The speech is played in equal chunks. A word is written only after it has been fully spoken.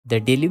the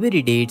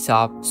delivery dates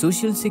of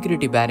Social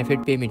Security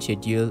benefit payment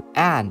schedule,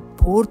 and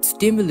fourth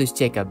stimulus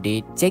check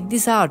update. Check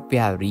this out. We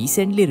have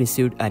recently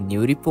received a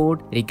new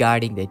report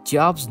regarding the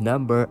jobs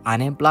number,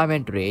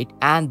 unemployment rate,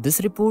 and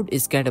this report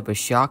is kind of a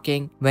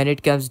shocking. When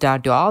it comes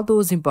down to all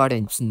those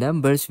important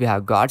numbers, we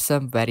have got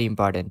some very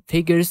important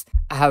figures.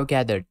 I have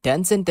gathered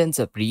tons and tons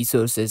of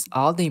resources,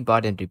 all the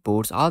important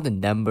reports, all the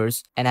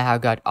numbers, and I have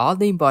got all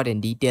the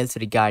important details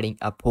regarding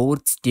a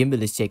fourth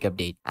stimulus check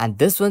update. And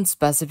this one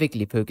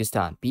specifically focused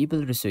on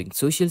people receiving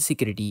Social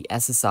Security,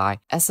 SSI,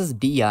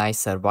 SSDI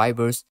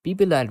survivors,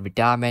 people on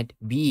retirement,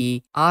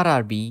 VA,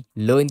 RRB,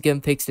 low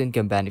income, fixed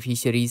income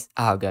beneficiaries.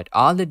 I have got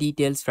all the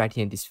details right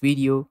here in this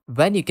video.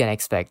 When you can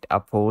expect a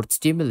fourth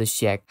stimulus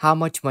check, how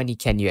much money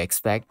can you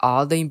expect,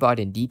 all the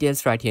important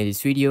details right here in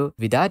this video.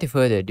 Without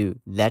further ado,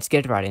 let's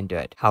get right into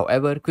it.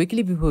 However,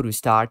 quickly before we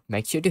start,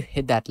 make sure to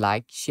hit that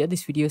like, share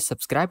this video,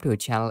 subscribe to our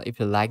channel if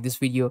you like this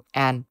video,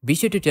 and be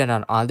sure to turn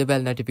on all the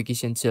bell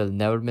notifications so you'll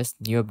never miss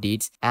new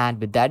updates.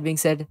 And with that being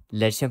said,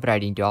 let's jump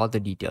right into all the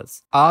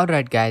details.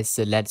 Alright guys,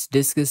 so let's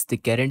discuss the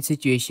current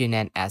situation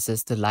and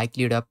assess the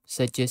likelihood of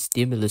such a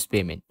stimulus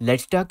payment.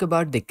 Let's talk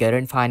about the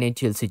current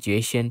financial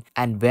situation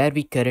and where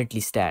we currently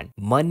stand.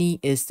 Money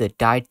is the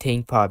tight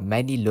thing for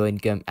many low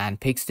income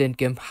and fixed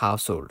income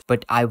households,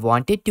 but I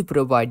wanted to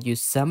provide you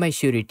some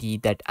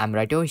assurity that I'm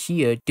right over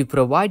here to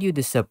provide you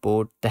the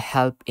support, the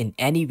help in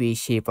any way,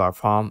 shape or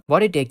form,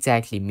 what it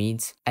exactly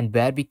means, and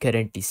where we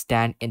currently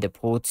stand in the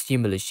fourth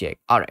stimulus check.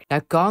 Alright,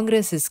 now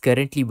Congress is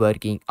currently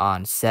working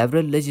on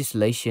several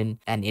legislation,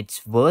 and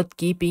it's worth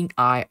keeping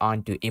eye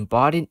on to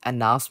important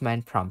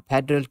announcement from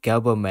federal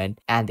government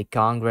and the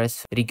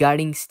Congress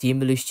regarding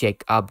stimulus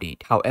check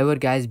update. However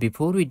guys,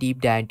 before we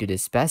deep dive into the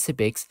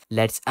specifics,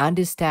 let's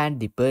understand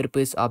the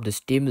purpose of the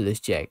stimulus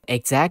check,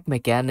 exact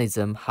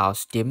mechanism how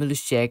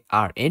stimulus check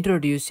are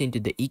introduced into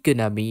the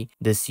economy.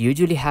 This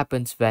usually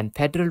happens when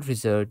Federal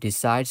Reserve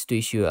decides to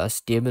issue a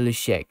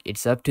stimulus check.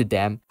 It's up to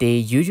them. They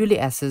usually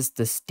assess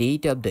the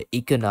state of the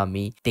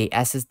economy, they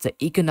assess the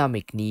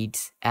economic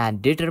needs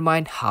and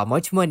determine how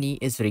much money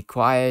is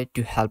required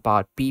to help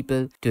out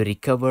people to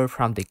recover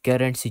from the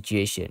current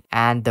situation,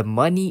 and the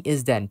money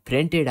is then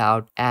printed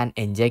out and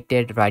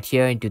injected right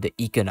here into the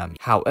economy.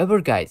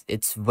 However guys,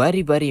 it's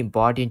very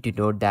important to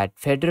note that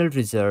Federal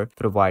Reserve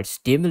provides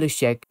stimulus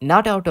check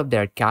not out of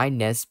their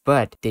kindness,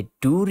 but they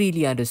do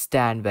really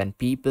understand when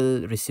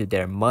people receive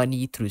their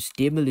money through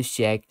stimulus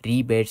check,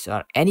 rebates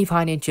or any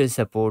financial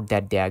support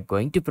that they are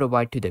going to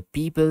provide to the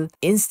people,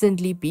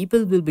 instantly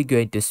people will be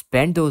going to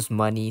spend those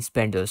money,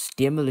 spend those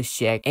stimulus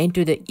check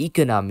into the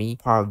economy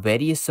for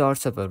various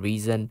sorts of a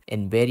reason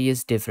in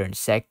various different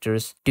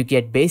sectors to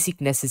get basic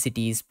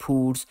necessities,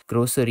 foods,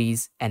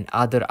 groceries and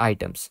other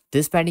items.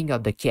 This spending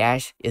of the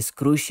cash is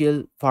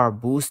crucial for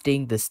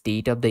boosting the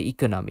state of the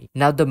economy.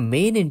 Now the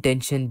main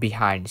intention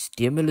behind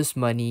stimulus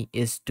money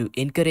is to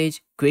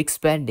encourage quick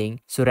spending,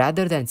 so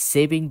rather than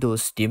saving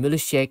those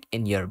stimulus check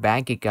in your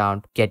bank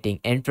account, getting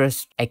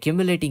interest,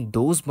 accumulating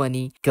those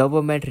money,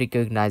 government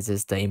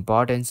recognizes the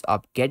importance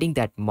of getting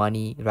that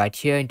money right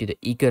here into the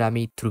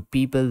economy through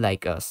people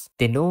like us.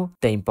 They know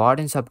the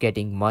importance of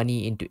getting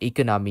money into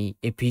economy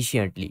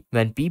efficiently.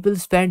 When people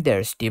spend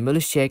their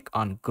stimulus check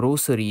on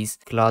groceries,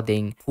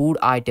 clothing, food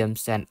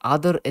items and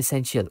other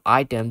essential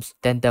items,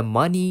 then the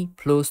money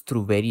flows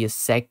through various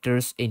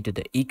sectors into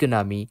the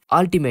economy.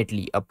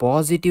 Ultimately, a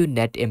positive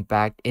net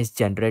impact is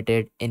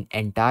generated in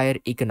entire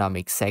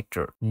economic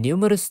sector.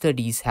 Numerous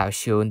studies have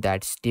shown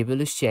that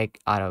stimulus check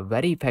are a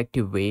very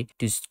effective way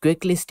to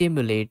quickly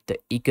stimulate the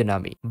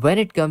economy. When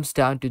it comes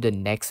down to the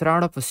next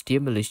round of a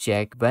stimulus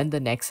check, when the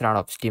next round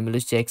of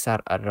stimulus checks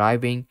are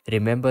arriving,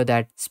 remember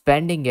that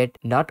spending it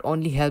not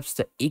only helps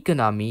the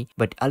economy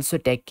but also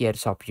take care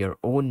of your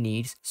own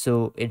needs,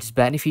 so it's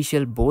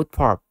beneficial both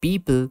for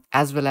people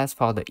as well as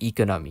for the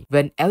economy.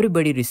 When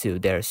everybody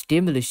receives their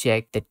stimulus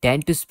check, they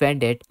tend to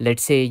spend it.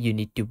 Let's say you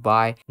need to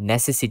buy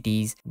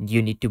necessities,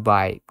 you need to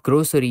buy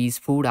groceries,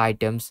 food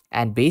items,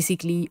 and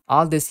basically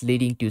all this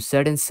leading to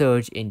sudden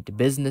surge into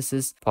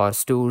businesses for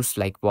stores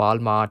like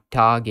Walmart,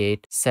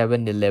 Target,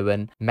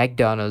 7-Eleven,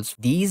 McDonald's.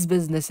 These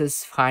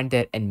businesses find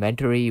their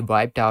inventory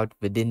wiped out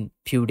within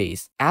few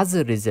days. As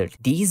a result,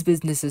 these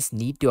businesses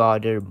need to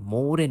order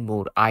more and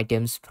more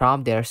items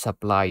from their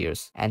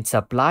suppliers, and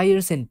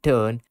suppliers in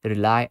turn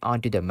rely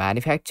onto the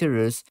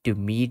manufacturers to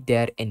meet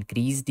their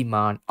increased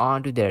demand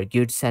onto their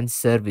goods and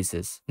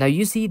services. Now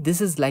you see, this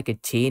is like a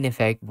chain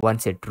effect.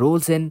 Once it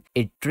rolls in,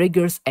 it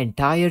triggers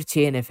entire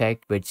chain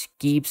effect which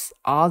keeps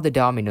all the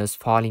dominoes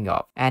falling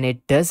off, and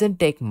it doesn't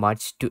take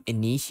much to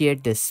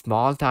initiate this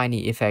small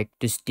tiny effect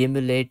to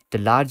stimulate the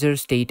larger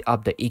state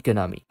of the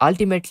economy.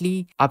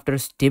 Ultimately, after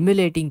stimulating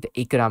the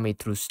economy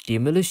through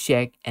stimulus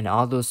check and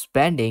all those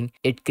spending,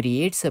 it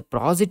creates a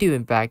positive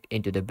impact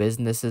into the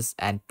businesses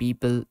and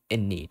people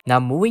in need. Now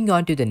moving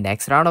on to the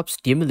next round of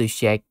stimulus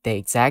check, the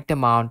exact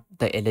amount,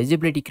 the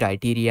eligibility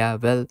criteria,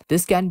 well,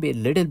 this can be a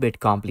little bit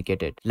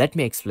complicated. Let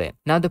me explain.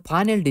 Now, the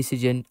final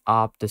decision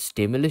of the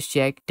stimulus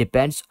check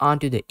depends on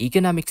to the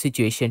economic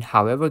situation.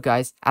 However,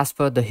 guys, as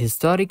per the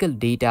historical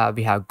data,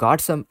 we have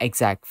got some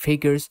exact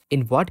figures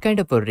in what kind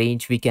of a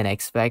range we can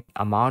expect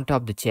amount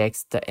of the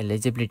checks, the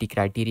eligibility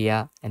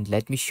criteria, and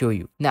let me show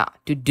you. Now,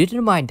 to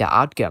determine the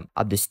outcome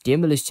of the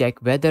stimulus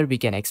check, whether we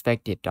can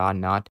expect it or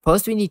not,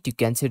 first we need to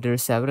consider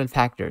several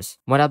factors.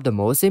 One of the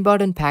most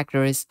important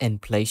factor is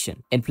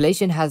inflation.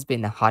 Inflation has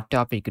been a hot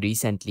topic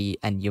recently,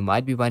 and you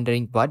might be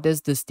wondering, what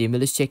does the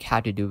stimulus check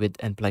have to do with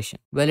inflation?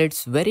 Well,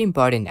 it's very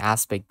important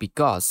aspect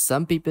because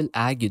some people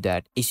argue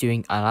that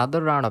issuing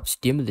another round of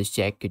stimulus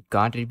check could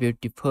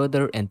contribute to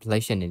further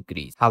inflation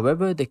increase.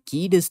 However, the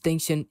key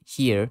distinction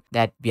here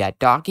that we are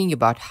talking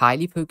about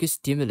highly focused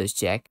stimulus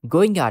check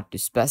going out to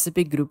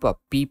specific group of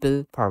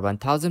people for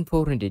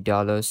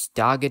 $1,400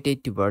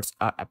 targeted towards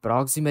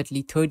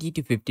approximately 30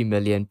 to 50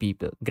 million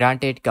people.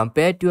 Granted,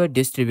 compared to a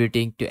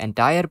distributing to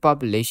entire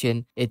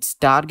population, its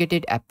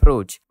targeted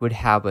approach would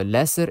have a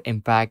lesser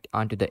impact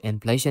onto the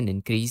inflation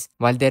increase.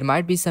 While there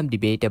might be some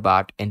debate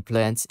about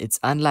influence, it's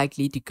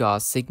unlikely to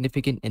cause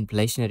significant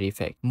inflationary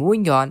effect.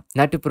 Moving on,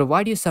 now to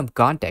provide you some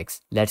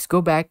context, let's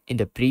go back in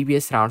the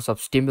previous rounds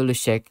of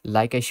stimulus check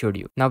like I showed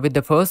you. Now, with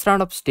the first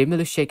round of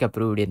stimulus check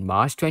approved in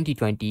March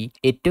 2020,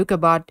 it took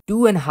about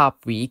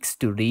 2.5 weeks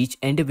to reach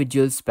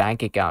individuals'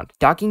 bank account.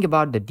 Talking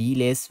about the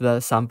delays,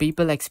 well, some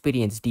people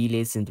experienced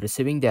delays in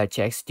receiving their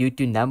checks due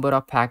to number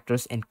of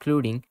factors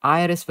including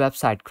IRS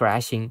website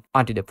crashing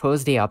onto the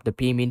first day of the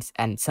payments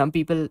and some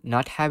people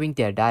not having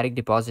their direct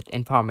deposit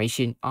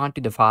information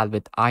onto the file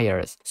with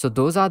IRS. So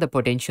those are the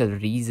potential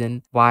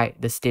reason why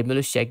the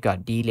stimulus check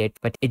got delayed,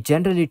 but it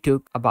generally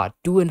took about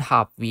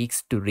 2.5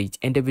 weeks to reach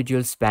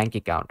individuals' bank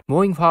account.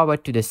 Moving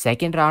forward to the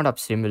second round of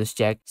stimulus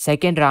check,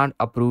 second round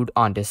approved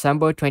on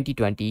December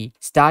 2020,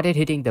 started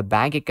hitting the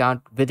bank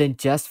account within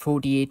just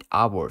 48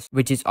 hours,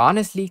 which is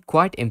honestly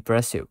quite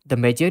impressive. The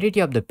majority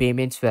of the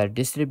payments were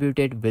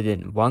distributed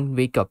within 1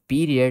 week of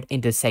period.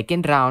 In the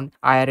second round,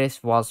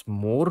 IRS was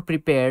more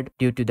prepared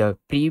due to the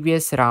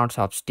previous rounds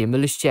of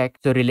stimulus check,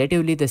 so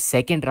relatively the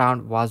second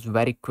round was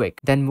very quick.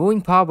 Then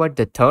moving forward,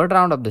 the third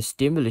round of the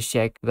stimulus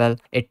check, well,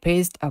 it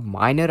faced a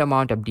minor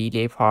amount of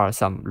delay for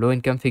some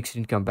low-income fixed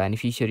income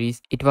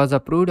beneficiaries. It was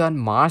approved on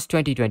March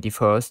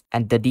 2021,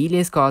 and the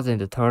delays caused in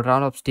the third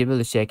round of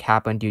stimulus check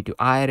happened due to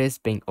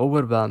IRS being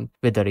overwhelmed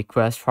with the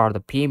request for the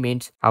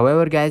payments.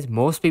 However, guys,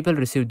 most people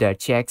received their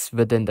checks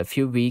within the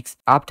few weeks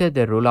after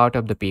the rollout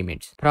of the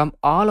payments. From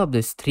all of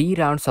these three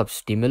rounds of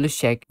stimulus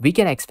check, we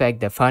can expect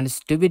the funds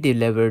to be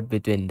delivered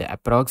within the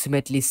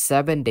approximately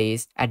 7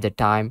 days at the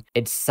time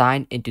it's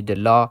signed into the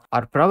law,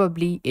 or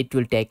probably it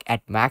will take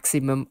at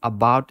maximum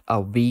about a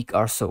week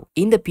or so.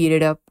 In the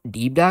period of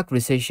deep dark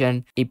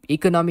recession, if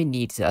economy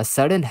needs a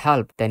sudden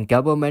help, then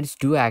governments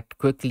do act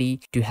quickly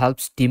to help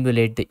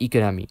stimulate the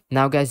economy.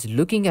 Now guys,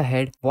 looking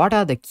ahead, what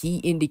are the key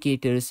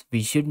indicators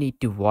we should need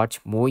to watch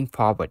moving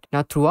forward?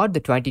 Now throughout the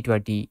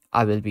 2020,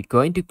 I will be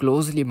going to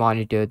closely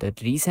monitor the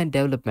recent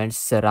developments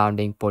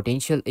surrounding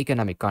potential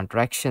economic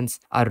contractions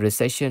or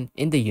recession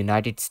in the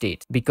United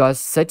States, because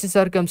such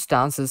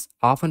circumstances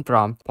often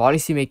prompt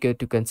policymakers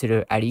to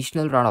consider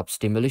additional round of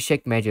stimulus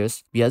check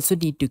measures. We also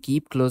need to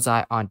keep close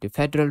eye on the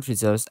Federal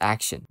Reserve's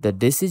action. The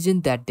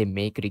decision that they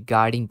make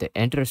regarding the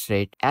interest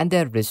rate and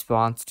their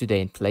response to the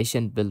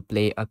inflation will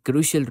play a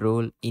crucial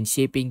role in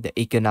shaping the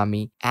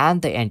economy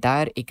and the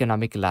entire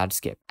economic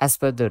landscape. As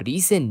per the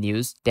recent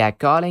news, they are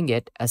calling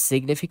it a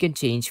significant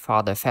change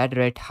for the Fed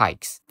rate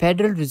hikes.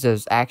 Federal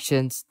Reserve's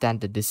actions and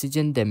the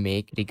decision they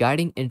make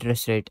regarding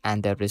interest rate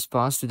and their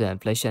response to the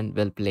inflation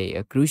will play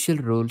a crucial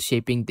role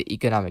shaping the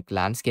economic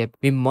landscape.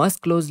 We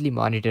must closely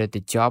monitor the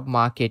job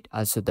market,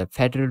 also the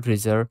Federal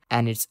Reserve,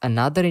 and it's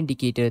another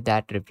indicator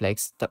that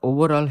reflects the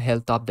overall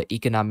health of the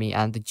economy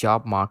and the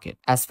job market.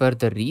 As per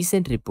the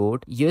recent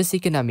report, US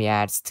economy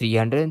adds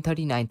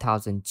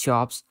 339,000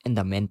 jobs in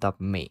the month of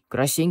May,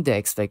 crushing the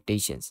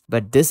expectations.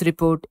 But this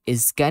report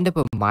is kind of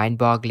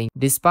mind-boggling.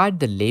 Despite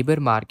the labor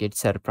market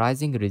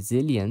surprising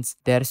resilience,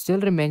 there still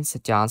remains a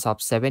chance of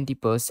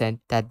 70%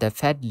 that the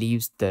Fed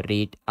leaves the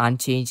rate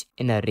unchanged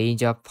in a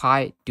range of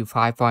 5 to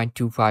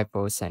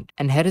 5.25%.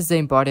 And here is the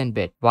important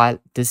bit. While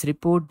this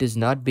report does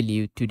not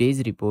believe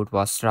today's report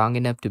was strong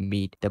enough to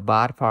meet the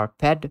bar for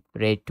Fed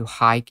rate to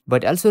hike,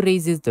 but also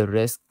raises the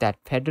risk that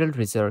Federal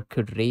Reserve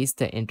could raise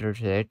the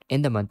interest rate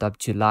in the month of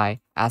July,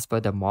 as per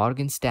the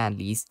Morgan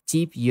Stanley's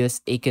chief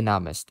US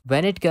economist.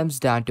 When it comes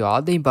down to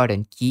all the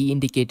important key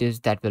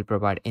indicators that will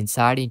provide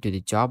insight into the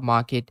job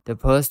market, the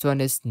first one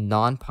is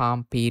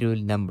non-farm payroll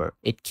number.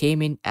 It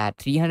came in at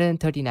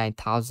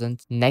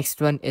 339,000.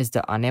 Next one is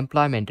the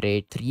unemployment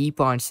rate,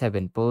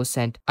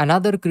 3.7%.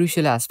 Another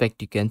crucial aspect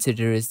to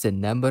consider is the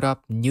number of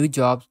new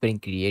jobs being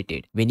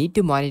created. We need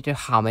to monitor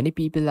how many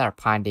people are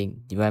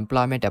finding new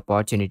employment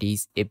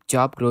opportunities if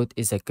job growth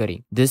is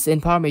occurring. This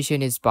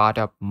information is part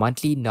of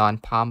monthly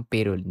non-farm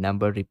payroll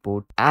number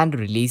report and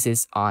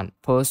releases on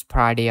first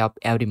Friday of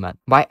every month.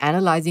 By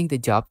analyzing the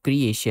job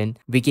creation,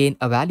 we gain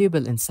a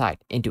valuable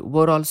insight into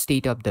overall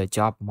state of the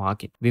job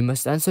market. We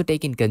must also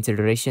take in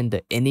consideration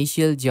the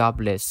initial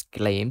jobless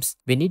claims.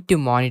 We need to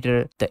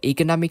monitor the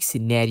economic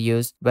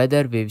scenarios,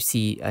 whether we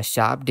see a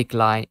sharp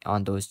decline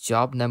on those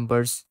job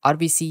numbers or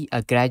we see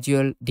a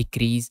gradual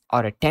decrease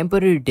or a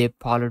temporary dip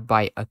followed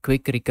by a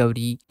quick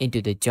recovery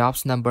into the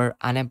jobs number,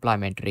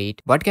 unemployment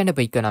rate. What kind of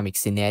economic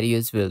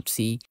scenarios we'll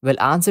see? We'll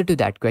answer to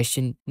that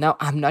question. Now,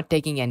 I'm not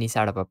taking any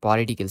sort of a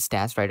political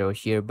stance right over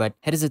here, but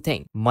here's the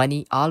thing.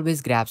 Money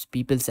always grabs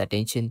people's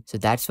attention, so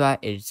that's why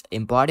it's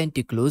important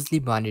to closely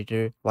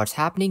monitor what's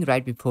happening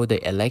right before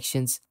the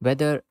elections,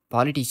 whether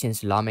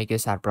politicians,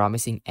 lawmakers are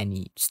promising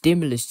any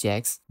stimulus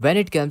checks. When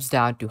it comes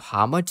down to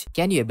how much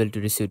can you able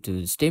to receive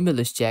to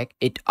stimulus check,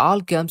 it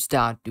all comes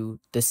down to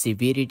the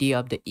severity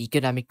of the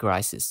economic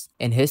crisis.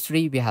 In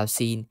history, we have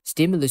seen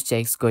stimulus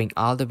checks going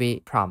all the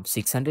way from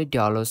 $600,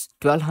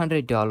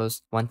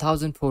 $1,200,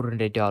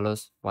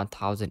 $1,400,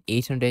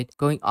 $1,800,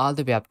 going all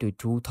the way up to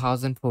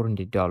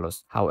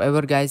 $2,400.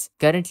 However, guys,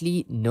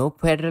 currently no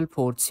federal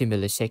fourth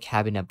stimulus check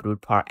have been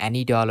approved for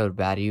any dollar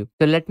value.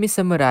 So let me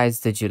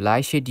summarize the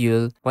July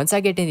schedule. Once I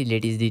get any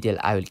latest detail,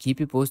 I will keep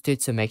you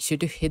posted. So make sure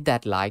to hit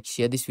that like,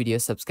 share this video,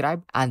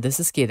 subscribe. And this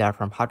is Kedar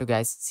from How To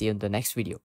Guys. See you in the next video.